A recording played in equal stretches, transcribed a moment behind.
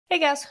Hey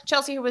guys,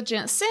 Chelsea here with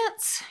Gents,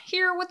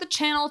 here with the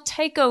channel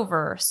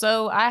takeover.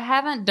 So I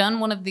haven't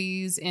done one of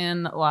these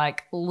in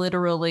like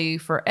literally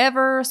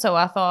forever. So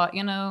I thought,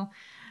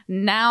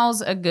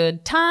 now's a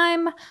good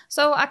time.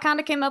 So I kind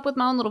of came up with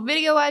my own little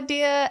video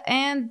idea,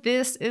 and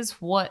this is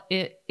what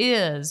it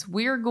is.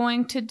 We're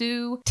going to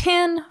do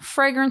 10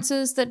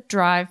 fragrances that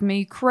drive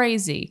me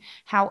crazy.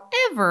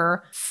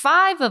 However,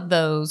 5 of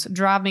those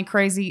drive me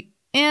crazy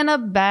in a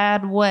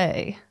bad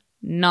way.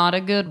 Not a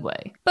good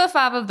way. But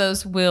 5 of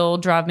those will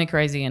drive me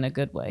crazy in a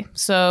good way.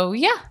 So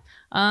yeah,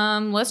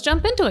 let's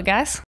jump into it,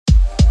 guys.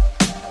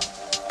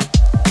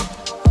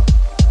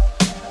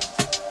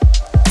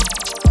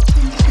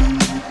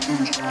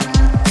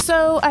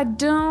 So I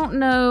don't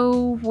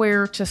know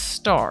where to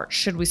start.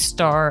 Should we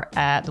start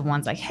at the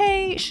ones I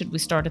hate? Should we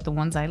start at the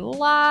ones I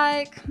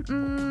like?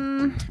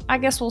 I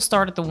guess we'll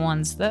start at the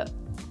ones that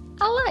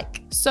I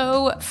like.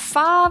 So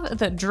 5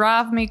 that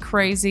drive me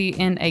crazy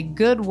in a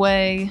good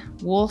way.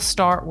 We'll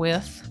start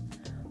with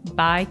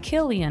by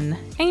Kilian,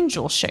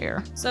 Angel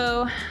Share.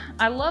 So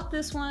I love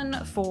this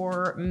one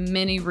for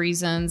many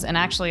reasons. And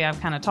actually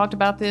I've kind of talked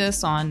about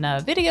this on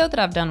a video that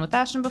I've done with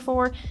Ashton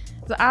before.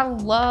 I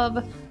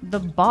love the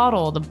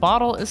bottle. The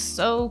bottle is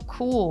so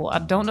cool. I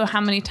don't know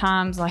how many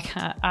times I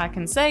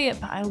can say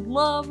it, but I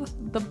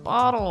love the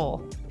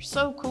bottle.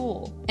 So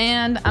cool.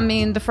 And I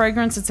mean, the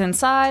fragrance that's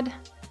inside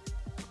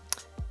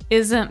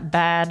isn't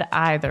bad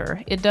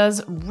either. It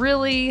does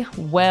really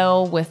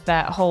well with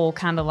that whole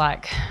kind of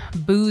like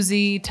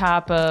boozy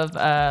type of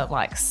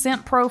like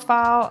scent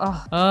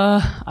profile.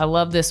 I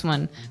love this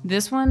one.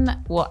 This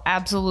one will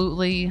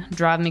absolutely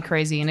drive me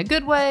crazy in a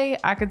good way.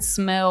 I could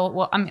smell,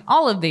 well, I mean,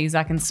 all of these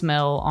I can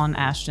smell on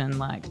Ashton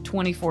like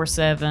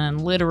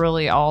 24/7,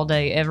 literally all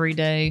day, every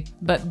day.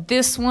 But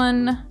this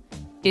one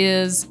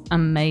is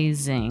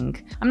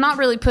amazing. I'm not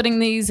really putting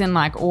these in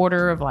like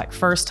order of like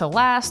first to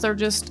last. They're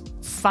just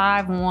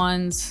 5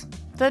 ones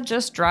that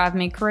just drive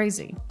me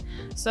crazy.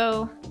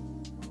 So,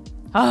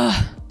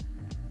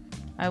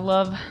 I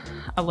love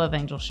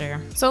Angel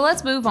Share. So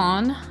let's move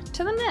on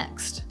to the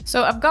next.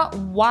 So I've got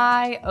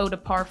Y Eau de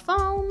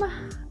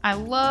Parfum. I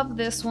love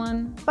this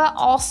one, but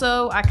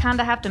also I kind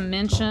of have to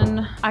mention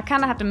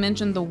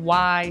the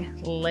Y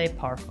Le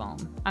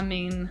Parfum. I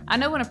mean, I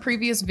know in a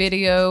previous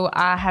video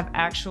I have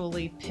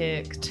actually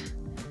picked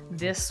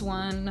this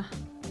one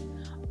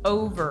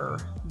over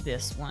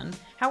this one.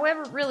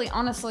 However, really,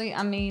 honestly,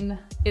 I mean,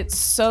 it's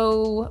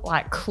so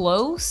like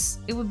close.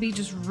 It would be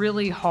just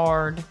really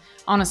hard.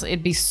 Honestly,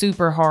 it'd be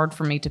super hard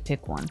for me to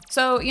pick one.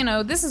 So,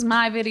 this is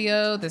my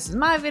video. This is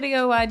my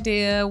video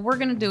idea. We're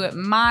gonna do it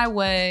my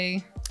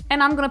way,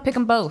 and I'm gonna pick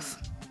them both.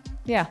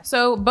 Yeah,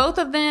 so both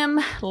of them,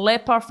 Le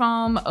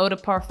Parfum, Eau de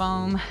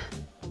Parfum,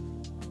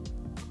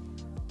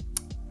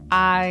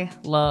 I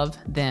love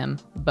them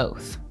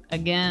both.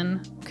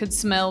 Again, could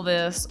smell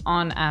this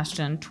on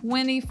Ashton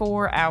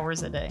 24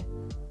 hours a day,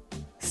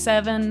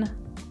 7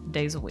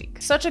 days a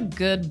week. Such a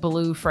good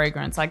blue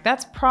fragrance. Like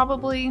that's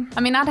probably, I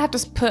mean, I'd have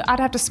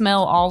to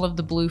smell all of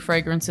the blue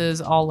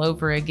fragrances all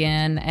over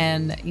again.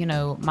 And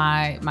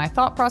my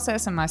thought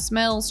process and my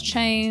smells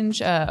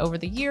change over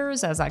the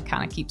years as I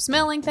kind of keep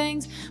smelling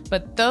things.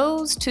 But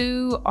those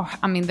two are,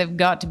 I mean, they've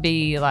got to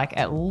be like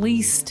at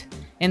least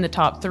in the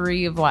top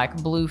 3 of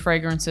like blue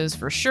fragrances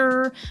for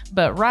sure.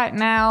 But right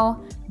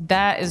now,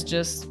 that is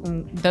just,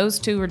 those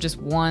 2 are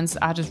just ones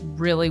I just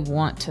really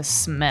want to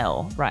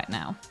smell right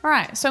now. All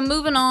right, so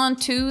moving on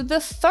to the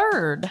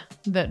 3rd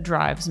that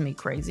drives me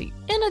crazy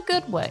in a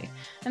good way.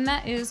 And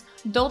that is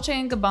Dolce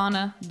 &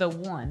 Gabbana, The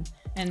One.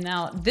 And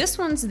now this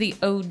one's the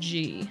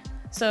OG.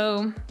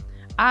 So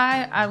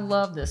I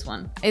love this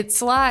one.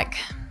 It's like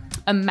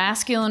a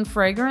masculine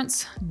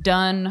fragrance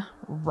done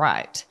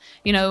right.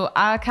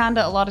 I kind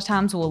of a lot of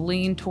times will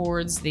lean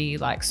towards the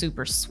like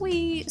super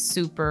sweet,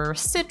 super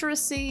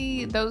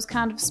citrusy, those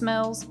kind of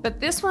smells. But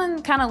this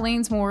one kind of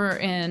leans more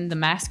in the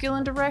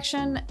masculine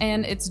direction,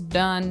 and it's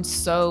done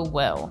so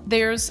well.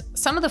 There's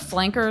some of the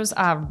flankers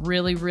I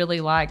really,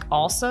 really like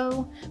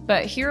also,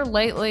 but here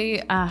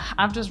lately,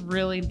 I've just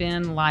really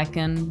been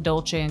liking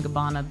Dolce &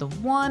 Gabbana, The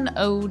One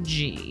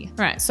OG.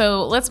 All right,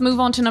 so let's move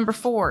on to number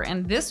 4.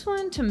 And this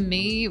one to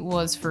me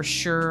was for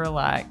sure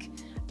like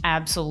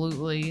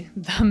absolutely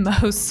the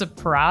most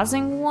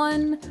surprising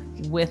one,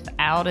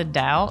 without a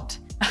doubt.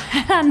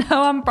 I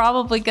know I'm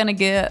probably gonna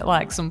get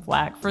like some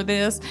flack for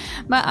this,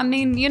 but I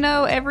mean,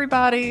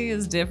 everybody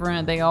is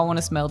different. They all want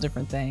to smell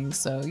different things.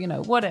 So,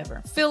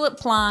 whatever. Philip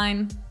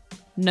Plein,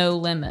 No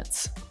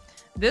Limits.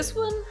 This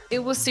one,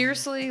 it was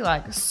seriously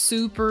like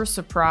super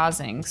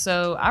surprising.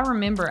 So I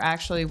remember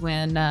actually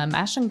when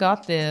Ashton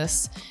got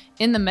this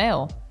in the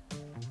mail.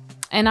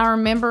 And I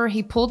remember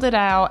he pulled it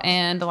out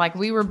and like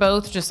we were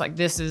both just like,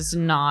 this is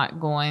not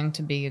going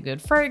to be a good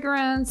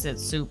fragrance.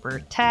 It's super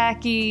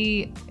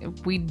tacky.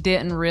 We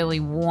didn't really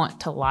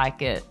want to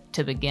like it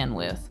to begin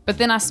with. But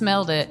then I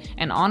smelled it,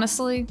 and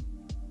honestly,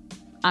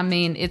 I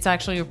mean, it's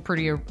actually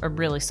a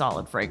really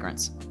solid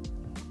fragrance.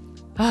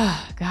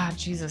 Oh, God,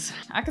 Jesus.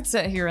 I could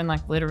sit here and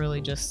like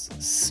literally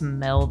just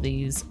smell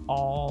these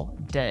all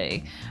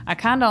day. I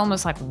kind of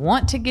almost like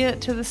want to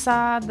get to the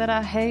side that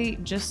I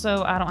hate just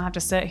so I don't have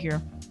to sit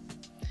here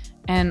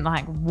and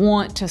like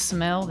want to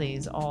smell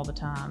these all the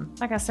time.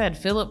 Like I said,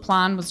 Philip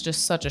Plein was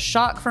just such a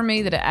shock for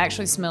me that it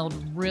actually smelled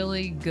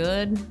really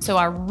good. So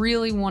I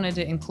really wanted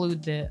to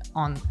include that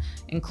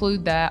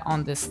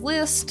on this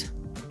list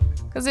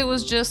because it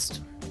was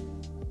just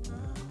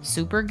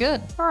super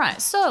good. All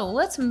right, so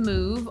let's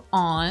move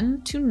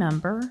on to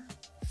number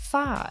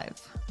 5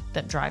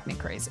 that drive me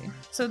crazy.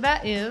 So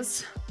that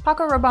is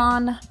Paco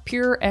Rabanne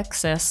Pure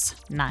Excess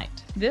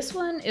Night. This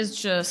one is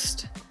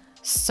just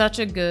such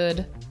a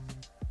good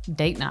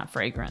date night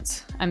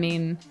fragrance. I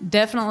mean,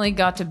 definitely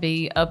got to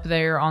be up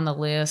there on the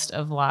list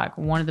of like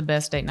one of the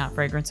best date night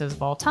fragrances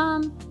of all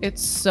time.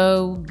 It's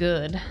so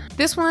good.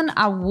 This one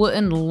I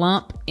wouldn't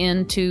lump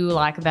into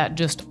like that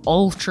just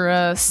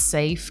ultra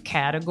safe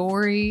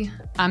category.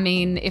 I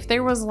mean, if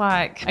there was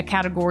like a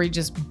category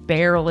just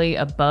barely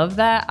above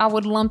that, I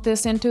would lump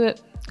this into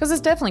it. Because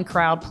it's definitely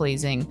crowd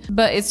pleasing,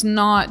 but it's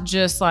not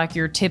just like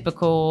your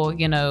typical,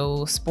 you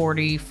know,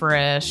 sporty,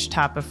 fresh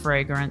type of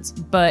fragrance,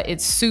 but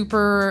it's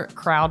super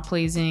crowd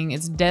pleasing.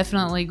 It's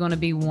definitely going to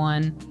be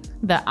one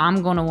that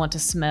I'm going to want to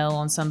smell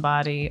on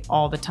somebody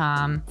all the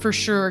time. For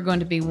sure going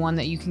to be one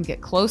that you can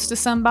get close to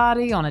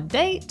somebody on a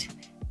date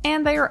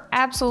and they are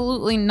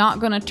absolutely not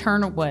going to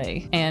turn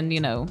away and,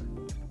 you know,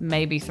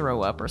 maybe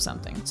throw up or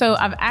something. So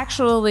I've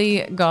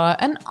actually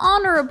got an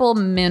honorable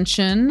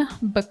mention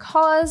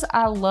because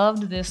I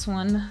loved this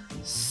one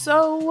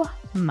so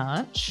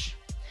much.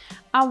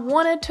 I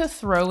wanted to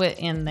throw it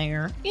in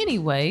there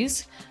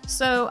anyways.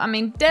 So, I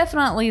mean,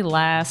 definitely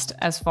last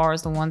as far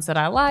as the ones that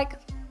I like,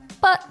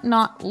 but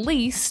not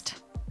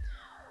least,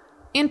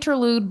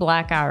 Interlude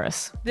Black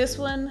Iris. This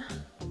one,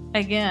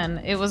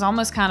 again, it was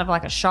almost kind of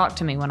like a shock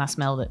to me when I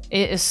smelled it.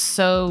 It is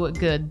so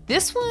good.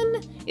 This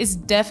one is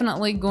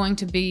definitely going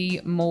to be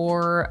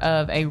more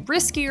of a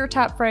riskier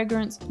type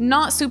fragrance,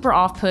 not super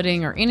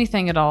off-putting or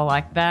anything at all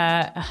like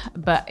that,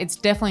 but it's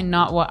definitely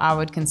not what I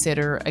would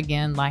consider,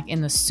 again, like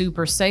in the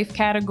super safe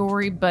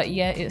category, but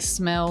yet it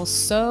smells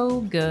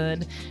so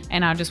good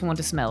and I just want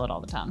to smell it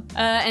all the time.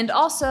 And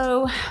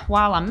also,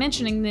 while I'm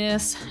mentioning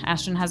this,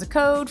 Ashton has a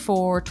code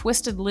for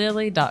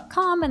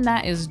twistedlily.com and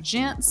that is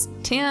Gents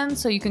 10,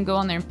 so you can go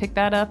on there and pick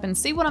that up and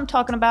see what I'm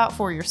talking about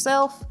for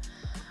yourself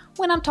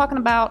when I'm talking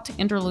about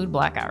Interlude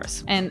Black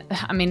Iris. And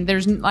I mean,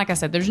 there's, like I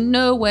said, there's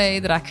no way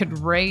that I could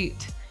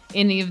rate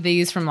any of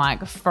these from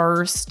like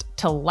first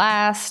to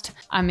last.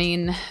 I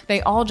mean,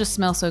 they all just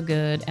smell so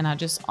good and I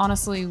just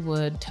honestly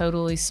would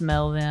totally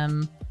smell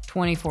them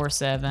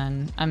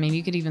 24/7. I mean,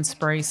 you could even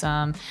spray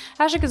some.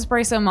 Ashley could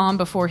spray some on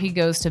before he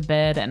goes to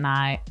bed at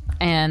night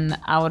and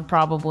I would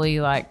probably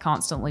like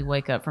constantly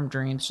wake up from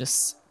dreams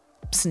just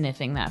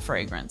sniffing that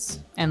fragrance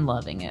and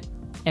loving it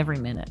every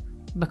minute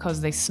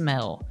because they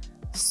smell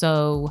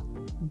so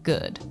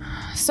good.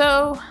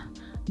 So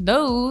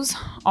those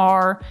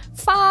are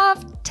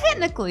 5,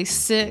 technically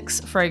 6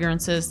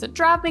 fragrances that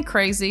drive me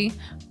crazy,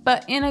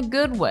 but in a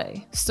good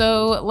way.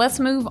 So let's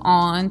move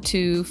on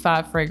to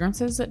 5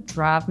 fragrances that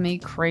drive me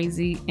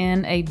crazy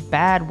in a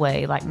bad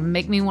way, like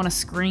make me want to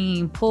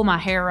scream, pull my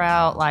hair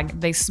out, like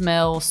they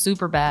smell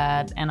super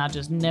bad and I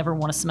just never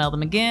want to smell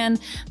them again.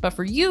 But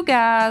for you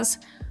guys,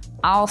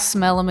 I'll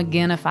smell them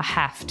again if I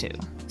have to.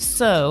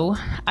 So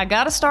I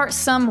gotta start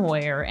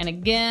somewhere. And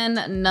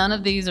again, none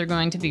of these are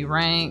going to be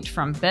ranked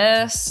from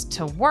best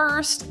to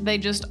worst. They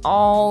just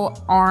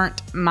all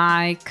aren't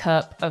my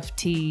cup of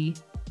tea,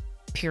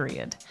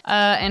 period.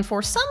 And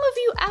for some of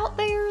you out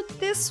there,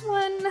 this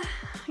one,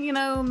 you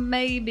know,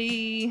 may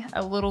be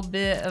a little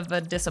bit of a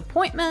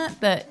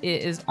disappointment that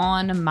it is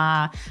on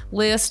my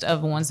list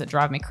of ones that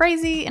drive me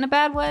crazy in a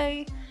bad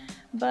way,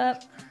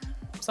 but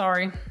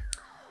sorry.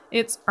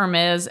 It's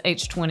Hermes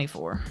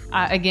H24.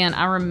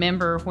 I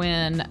remember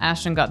when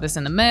Ashton got this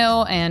in the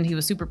mail and he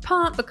was super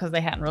pumped because they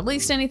hadn't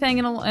released anything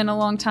in a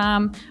long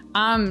time.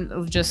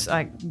 I'm just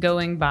like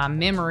going by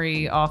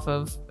memory off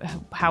of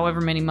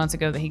however many months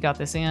ago that he got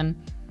this in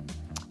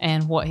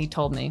and what he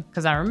told me.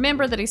 Because I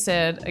remember that he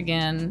said,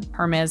 again,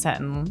 Hermes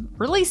hadn't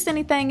released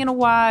anything in a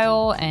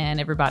while and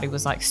everybody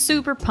was like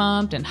super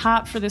pumped and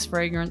hyped for this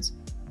fragrance.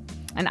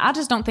 And I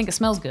just don't think it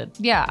smells good.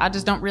 Yeah, I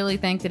just don't really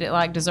think that it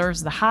like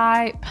deserves the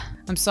hype.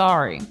 I'm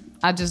sorry,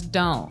 I just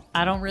don't.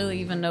 I don't really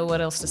even know what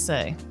else to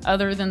say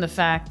other than the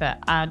fact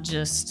that I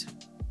just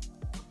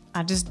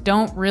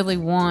don't really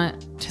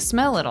want to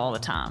smell it all the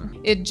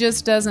time. It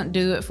just doesn't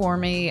do it for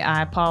me.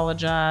 I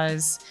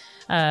apologize.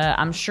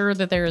 I'm sure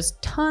that there's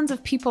tons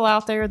of people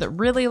out there that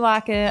really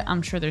like it.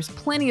 I'm sure there's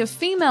plenty of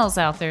females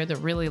out there that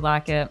really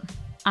like it.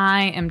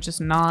 I am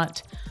just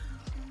not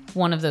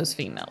one of those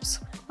females.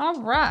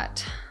 All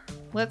right.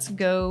 Let's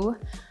go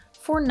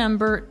for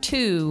number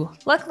 2.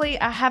 Luckily,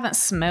 I haven't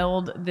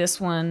smelled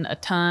this one a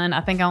ton. I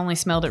think I only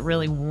smelled it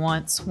really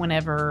once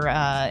whenever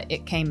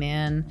it came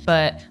in.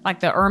 But like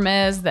the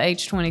Hermes, the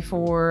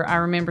H24, I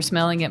remember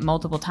smelling it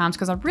multiple times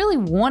because I really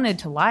wanted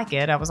to like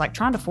it. I was like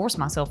trying to force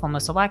myself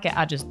almost to like it.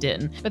 I just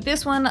didn't. But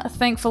this one,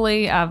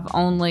 thankfully, I've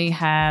only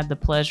had the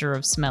pleasure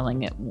of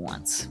smelling it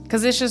once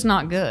because it's just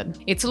not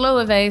good. It's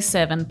Loewe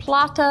 7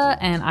 Plata,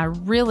 and I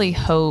really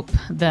hope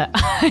that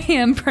I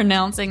am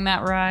pronouncing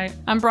that right.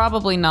 I'm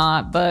probably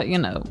not, but you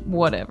know,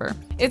 whatever.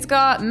 It's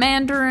got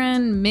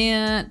mandarin,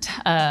 mint,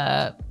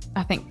 I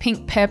think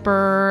pink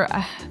pepper,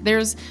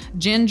 there's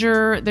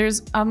ginger,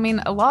 there's, I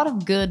mean, a lot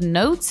of good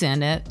notes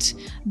in it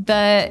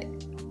that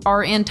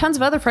are in tons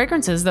of other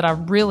fragrances that I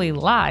really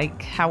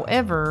like.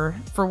 However,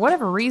 for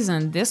whatever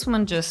reason, this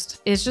one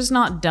is just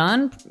not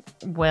done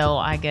well,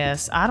 I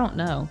guess. I don't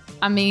know.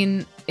 I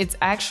mean, it's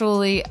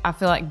actually, I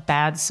feel like,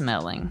 bad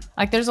smelling.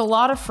 Like there's a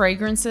lot of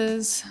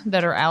fragrances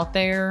that are out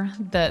there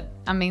that,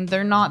 I mean,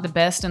 they're not the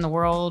best in the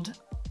world.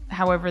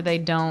 However, they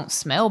don't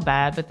smell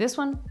bad, but this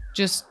one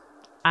just,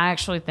 I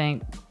actually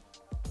think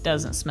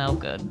doesn't smell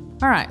good.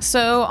 All right,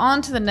 so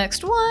on to the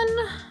next one.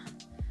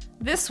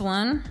 This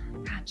one,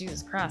 God,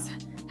 Jesus Christ.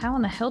 How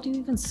in the hell do you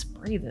even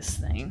spray this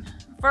thing?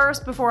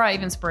 First, before I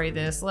even spray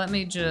this, let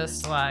me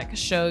just like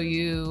show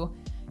you.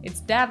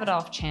 It's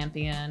Davidoff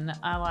Champion.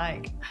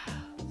 I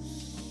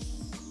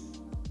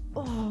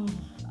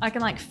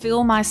can like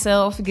feel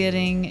myself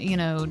getting, you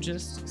know,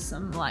 just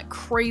some like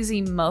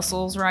crazy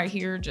muscles right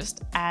here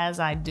just as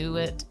I do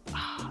it,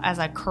 as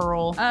I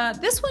curl.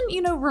 This one,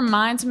 you know,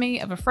 reminds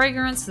me of a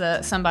fragrance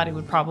that somebody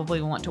would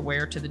probably want to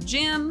wear to the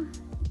gym.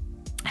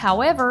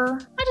 However,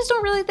 I just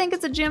don't really think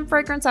it's a gym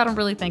fragrance. I don't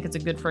really think it's a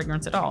good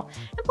fragrance at all.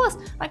 And plus,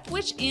 like,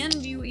 which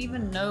end do you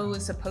even know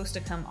is supposed to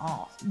come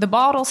off? The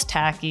bottle's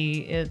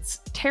tacky. It's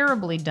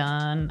terribly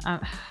done.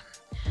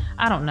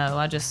 I don't know.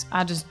 I just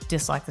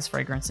dislike this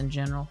fragrance in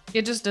general.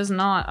 It just does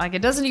not, like,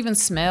 it doesn't even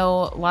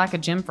smell like a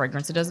gym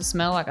fragrance. It doesn't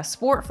smell like a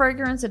sport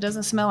fragrance. It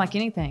doesn't smell like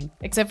anything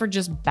except for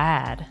just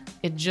bad.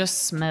 It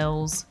just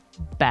smells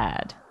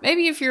bad.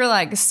 Maybe if you're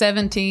like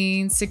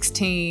 17,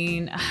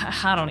 16,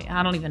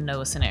 I don't even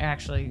know a scenario.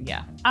 Actually,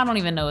 yeah, I don't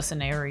even know a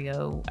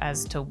scenario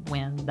as to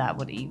when that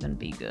would even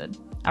be good.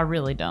 I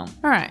really don't.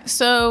 All right,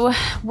 so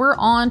we're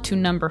on to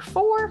number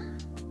 4,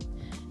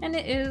 and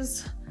it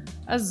is,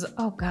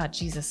 oh God,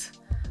 Jesus.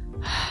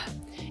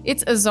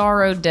 It's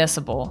Azzaro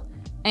Decibel.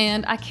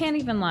 And I can't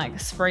even like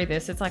spray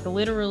this. It's like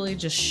literally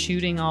just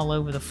shooting all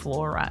over the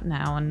floor right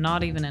now, and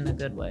not even in a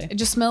good way. It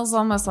just smells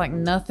almost like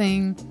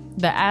nothing.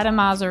 The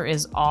atomizer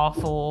is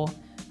awful.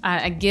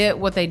 I get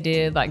what they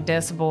did, like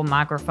decibel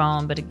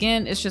microphone, but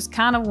again, it's just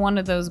kind of one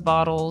of those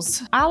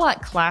bottles. I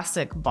like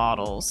classic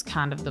bottles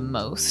kind of the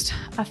most.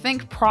 I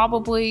think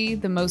probably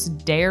the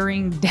most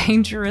daring,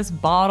 dangerous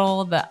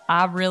bottle that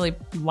I really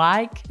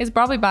like is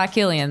probably by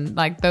Killian,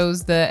 like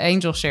those, the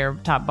Angel Share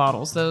type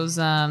bottles, those,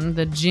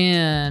 the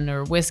gin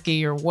or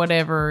whiskey or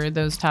whatever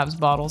those types of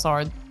bottles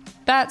are.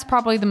 That's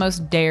probably the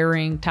most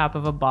daring type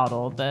of a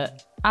bottle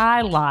that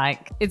I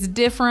like. It's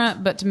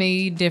different, but to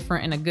me,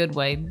 different in a good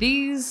way.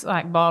 These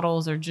like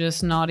bottles are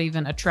just not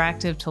even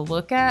attractive to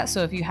look at.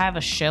 So if you have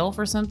a shelf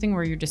or something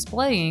where you're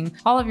displaying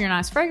all of your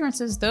nice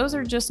fragrances, those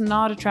are just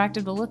not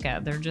attractive to look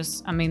at. They're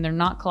just, I mean, they're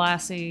not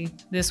classy.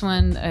 This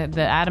one,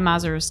 the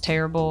atomizer is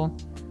terrible.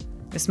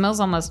 It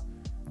smells almost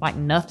like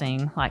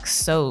nothing, like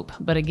soap.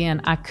 But again,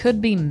 I could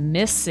be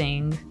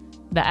missing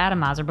the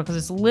atomizer because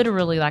it's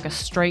literally like a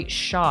straight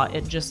shot.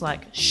 It just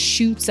like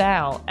shoots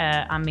out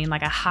at, I mean,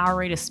 like a high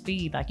rate of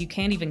speed. Like you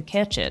can't even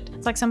catch it.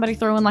 It's like somebody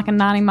throwing like a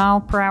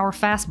 90-mile-per-hour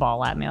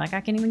fastball at me. Like I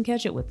can't even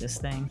catch it with this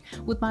thing,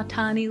 with my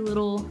tiny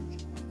little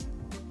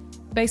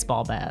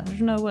baseball bat.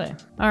 There's no way.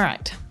 All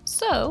right,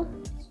 so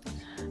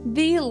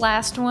the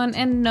last one,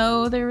 and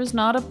no, there is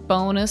not a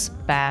bonus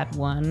bad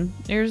one.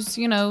 There's,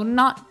 you know,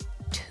 not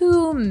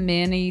too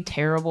many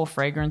terrible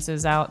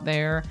fragrances out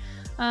there.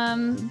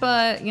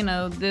 But you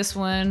know, this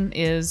one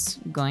is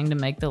going to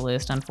make the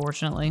list,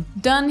 unfortunately.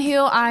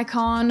 Dunhill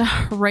Icon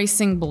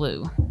Racing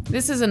Blue.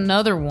 This is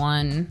another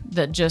one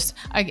that just,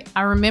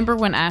 I remember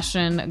when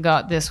Ashton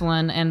got this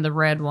one and the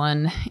red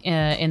one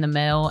in the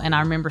mail, and I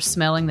remember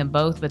smelling them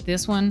both, but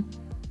this one,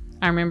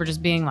 I remember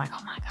just being like,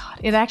 oh my God,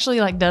 it actually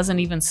like doesn't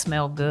even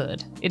smell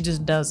good. It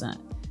just doesn't.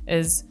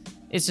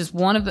 It's just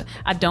one of the,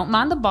 I don't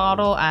mind the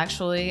bottle,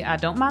 actually. I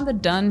don't mind the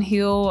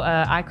Dunhill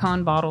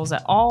Icon bottles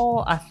at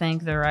all. I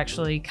think they're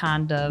actually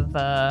kind of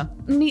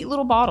neat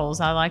little bottles.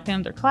 I like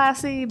them. They're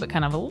classy, but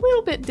kind of a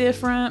little bit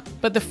different.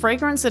 But the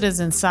fragrance that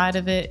is inside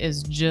of it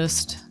is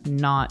just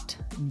not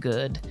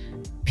good,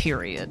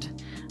 period.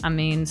 I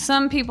mean,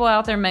 some people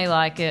out there may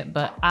like it,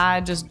 but I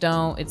just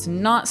don't. It's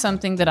not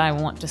something that I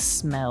want to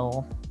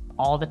smell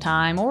all the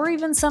time or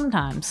even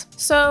sometimes.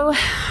 So,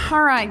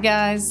 all right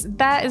guys,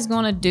 that is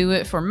gonna do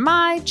it for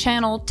my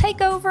channel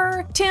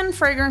takeover. 10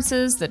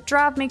 fragrances that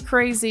drive me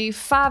crazy,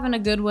 5 in a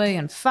good way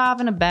and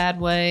 5 in a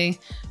bad way.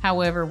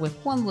 However, with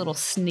one little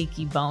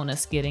sneaky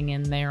bonus getting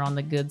in there on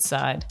the good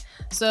side.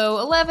 So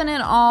 11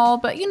 in all,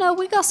 but you know,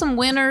 we got some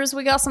winners,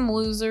 we got some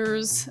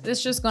losers.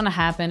 It's just gonna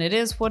happen. It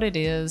is what it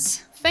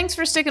is. Thanks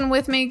for sticking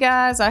with me,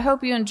 guys. I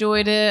hope you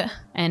enjoyed it.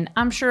 And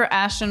I'm sure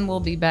Ashton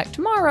will be back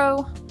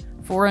tomorrow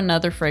for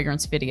another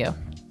fragrance video.